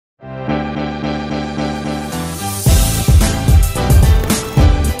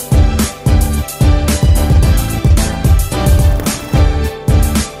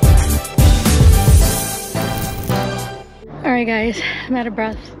I'm out of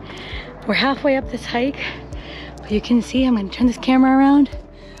breath. We're halfway up this hike, but you can see I'm gonna turn this camera around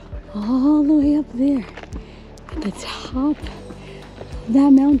all the way up there. At the top of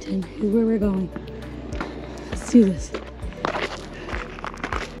that mountain is where we're going. Let's do this.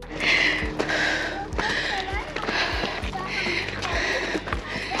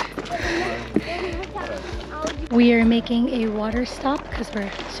 We are making a water stop because we're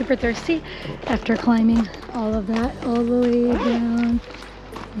super thirsty after climbing all of that all the way down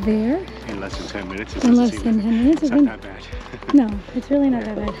there. In less than 10 minutes. In less than 10 minutes. It's not that bad. No, it's really not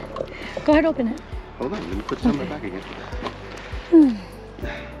that bad. Go ahead, open it. Hold on, let me put this on my back again.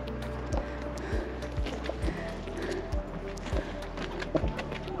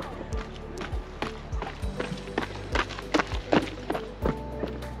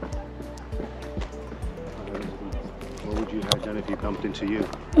 What would you have done if you bumped into you?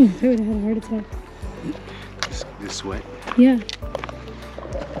 Oh, I would have had a heart attack. This sweat? Yeah.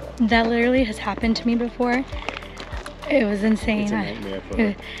 That literally has happened to me before. It was insane. It's a nightmare for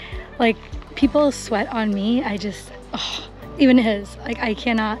her. Like, people sweat on me. I just, oh, even his. Like, I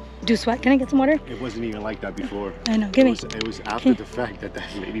cannot do sweat. Can I get some water? It wasn't even like that before. I know. Give me. It was after the fact that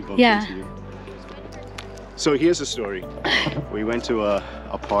lady bumped into you. So here's the story. We went to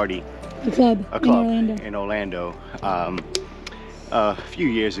a party. A club in Orlando. A few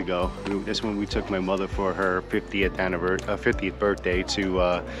years ago. That's when we took my mother for her 50th birthday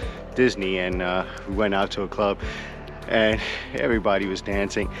to Disney, and we went out to a club, and everybody was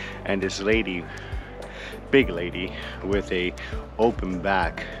dancing, and this lady, big lady with a open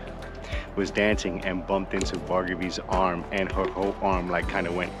back, was dancing and bumped into Bargaby's arm, and her whole arm like kind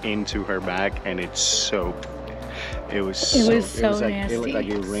of went into her back, and it soaked. It was so nasty. It looked like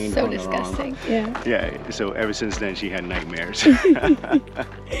it rained on disgusting. her arm. Yeah. So ever since then, she had nightmares.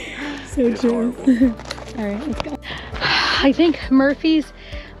 So true. All right, let's go. I think Murphy's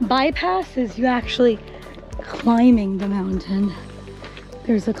bypass is you actually climbing the mountain.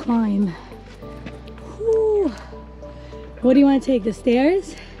 There's a climb. Whew. What do you want to take? The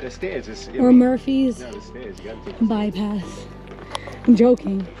stairs? The stairs. Or Murphy's no, the stairs. You gotta take the bypass. I'm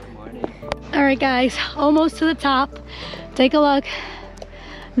joking. All right, guys, almost to the top. Take a look.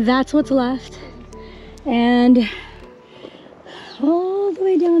 That's what's left. And all the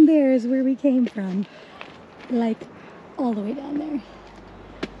way down there is where we came from. Like, all the way down there.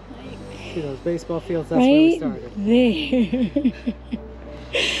 See those baseball fields? That's where we started.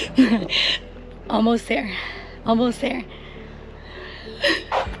 There. Almost there. Almost there.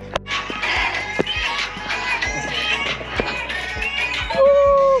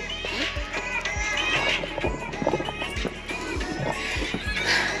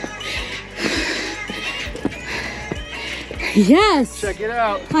 Yes! Check it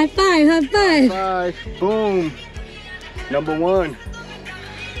out. High five, high five. High five. Boom. Number one.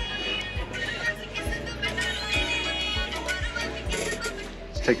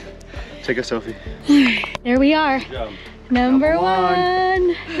 Let's take a selfie. There we are. Number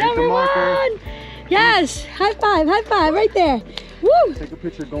one. Number one. Yes. High five right there. Woo. Take a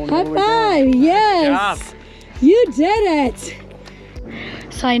picture going high all the way five. down. Yes. You did it.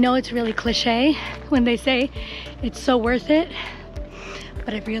 So I know it's really cliche when they say it's so worth it,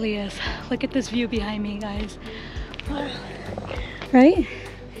 but it really is. Look at this view behind me, guys. Right?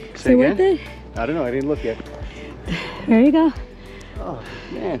 Is it worth it? I don't know, I didn't look yet. There you go. Oh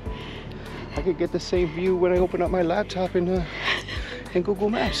man, I could get the same view when I open up my laptop in Google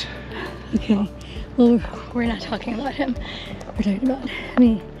Maps. Okay, well, we're not talking about him. We're talking about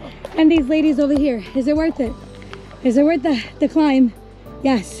me. And these ladies over here. Is it worth it? Is it worth the climb?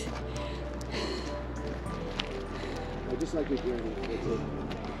 Yes. I just like the journey.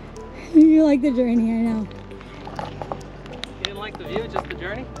 You like the journey, I know. You didn't like the view, just the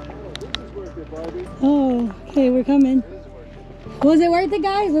journey? Oh, this is worth it, Barbie. Oh, okay, we're coming. Was it worth it,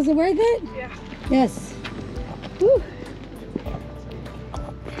 guys? Was it worth it? Yeah. Yes. Woo.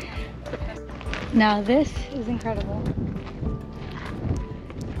 Now this is incredible.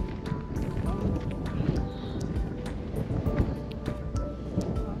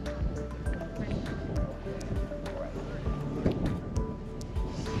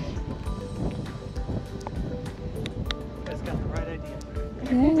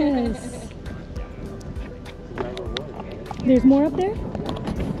 Yes. There's more up there?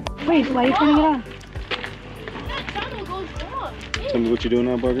 Wait, why are you turning it on? Tell me what you're doing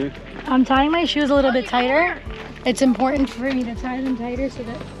now, Barbie. I'm tying my shoes a little bit tighter. It's important for me to tie them tighter so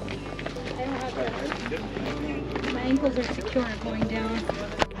that I don't have to, my ankles are secure going down.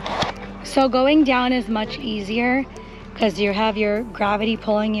 So going down is much easier because you have your gravity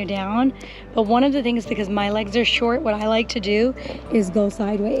pulling you down. But one of the things, because my legs are short, what I like to do is go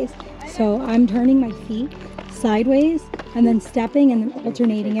sideways. So I'm turning my feet sideways and then stepping and then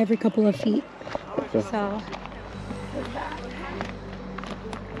alternating every couple of feet. So there's that.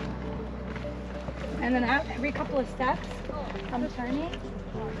 And then every couple of steps, I'm turning,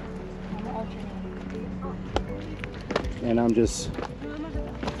 I'm alternating. And I'm just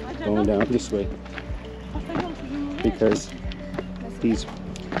going down this way because these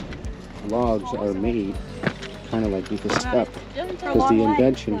logs are made kind of like with a step, because the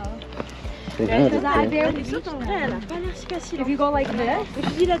invention they have it there. If you go like this,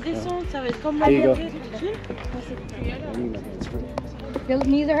 There you go. your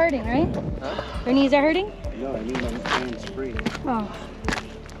knees are hurting, right? Your knees are hurting? No, I need my hands free. Oh.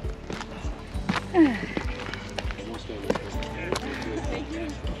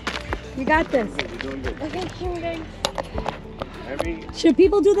 You got this. Should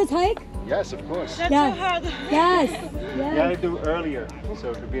people do this hike? Yes, of course. Yes. Yes. You gotta do earlier,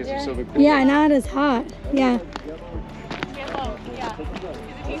 so it could be so cool. Yeah, not as hot. Yeah.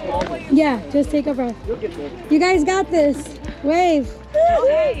 Yeah, just take a breath. You guys got this. Wave.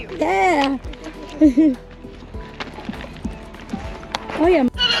 Yeah. Oh yeah.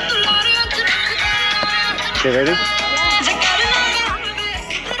 Okay, ready?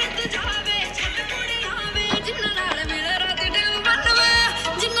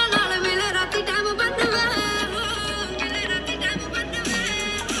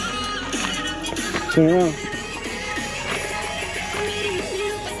 Turn around.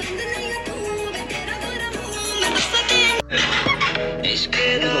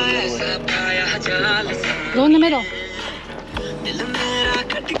 Go in the middle.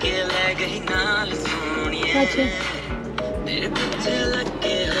 Gotcha.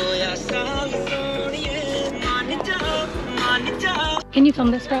 Can you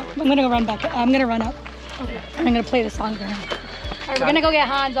film this, bro? I'm gonna go run back. I'm gonna run up. Okay. I'm gonna play the song for him. Alright, we're gonna go get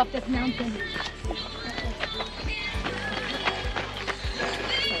Hans off this mountain.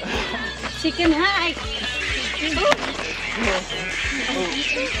 Chicken hike. We did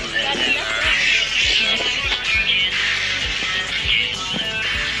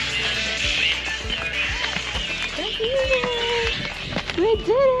it! Good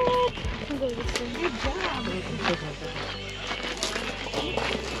job!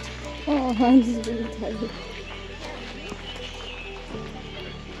 Oh, Hans is really tired.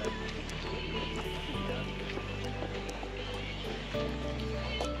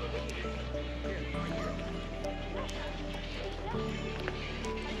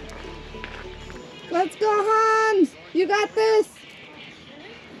 Let's go, Hans! You got this!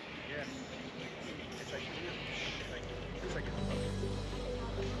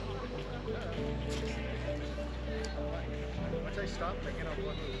 Once I stop, I get on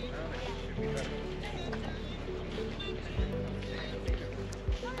one down, it should be better.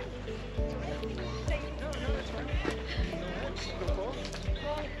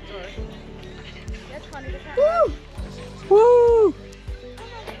 Woo! Woo!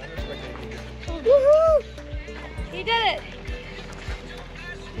 Woohoo! He did it!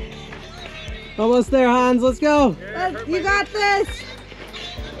 Almost there, Hans. Let's go. You got this!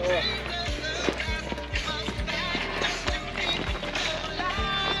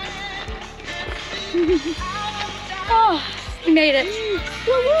 Oh, he made it.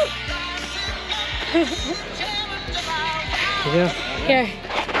 Yeah.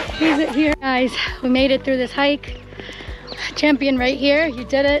 Here, guys, we made it through this hike. Champion right here, you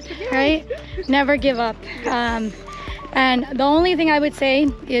did it, right? Never give up. And the only thing I would say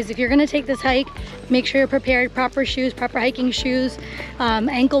is if you're gonna take this hike, make sure you're prepared, proper shoes, proper hiking shoes.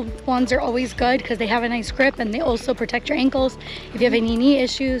 Ankle ones are always good because they have a nice grip and they also protect your ankles. If you have any knee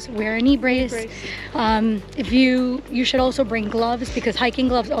issues, wear a knee brace. If you should also bring gloves, because hiking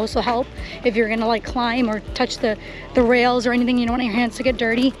gloves also help if you're gonna like climb or touch the rails or anything. You don't want your hands to get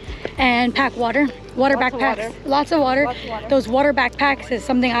dirty. And pack water. Backpacks. Lots of water. Those water backpacks is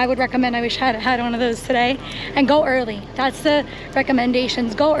something I would recommend. I wish I had one of those today. And go early. That's the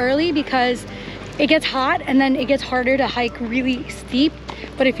recommendations. Go early because it gets hot and then it gets harder to hike really steep.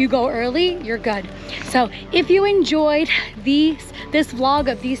 But if you go early, you're good. So if you enjoyed this vlog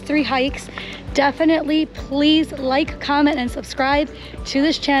of these 3 hikes, definitely please like, comment, and subscribe to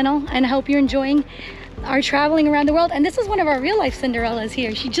this channel. And I hope you're enjoying our traveling around the world. And this is one of our real life Cinderellas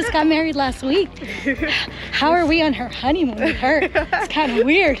here. She just got married last week. How are we on her honeymoon with her? It's kind of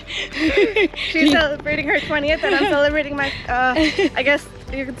weird. She's celebrating her 20th and I'm celebrating my, I guess,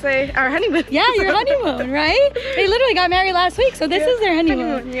 you could say our honeymoon. Yeah, your honeymoon, right? They literally got married last week, so this is their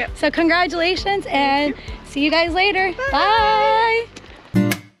honeymoon. Yeah. So congratulations, and see you guys later. Bye.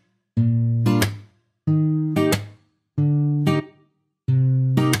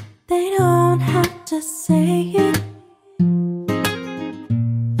 They don't have to say it.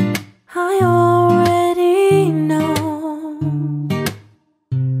 I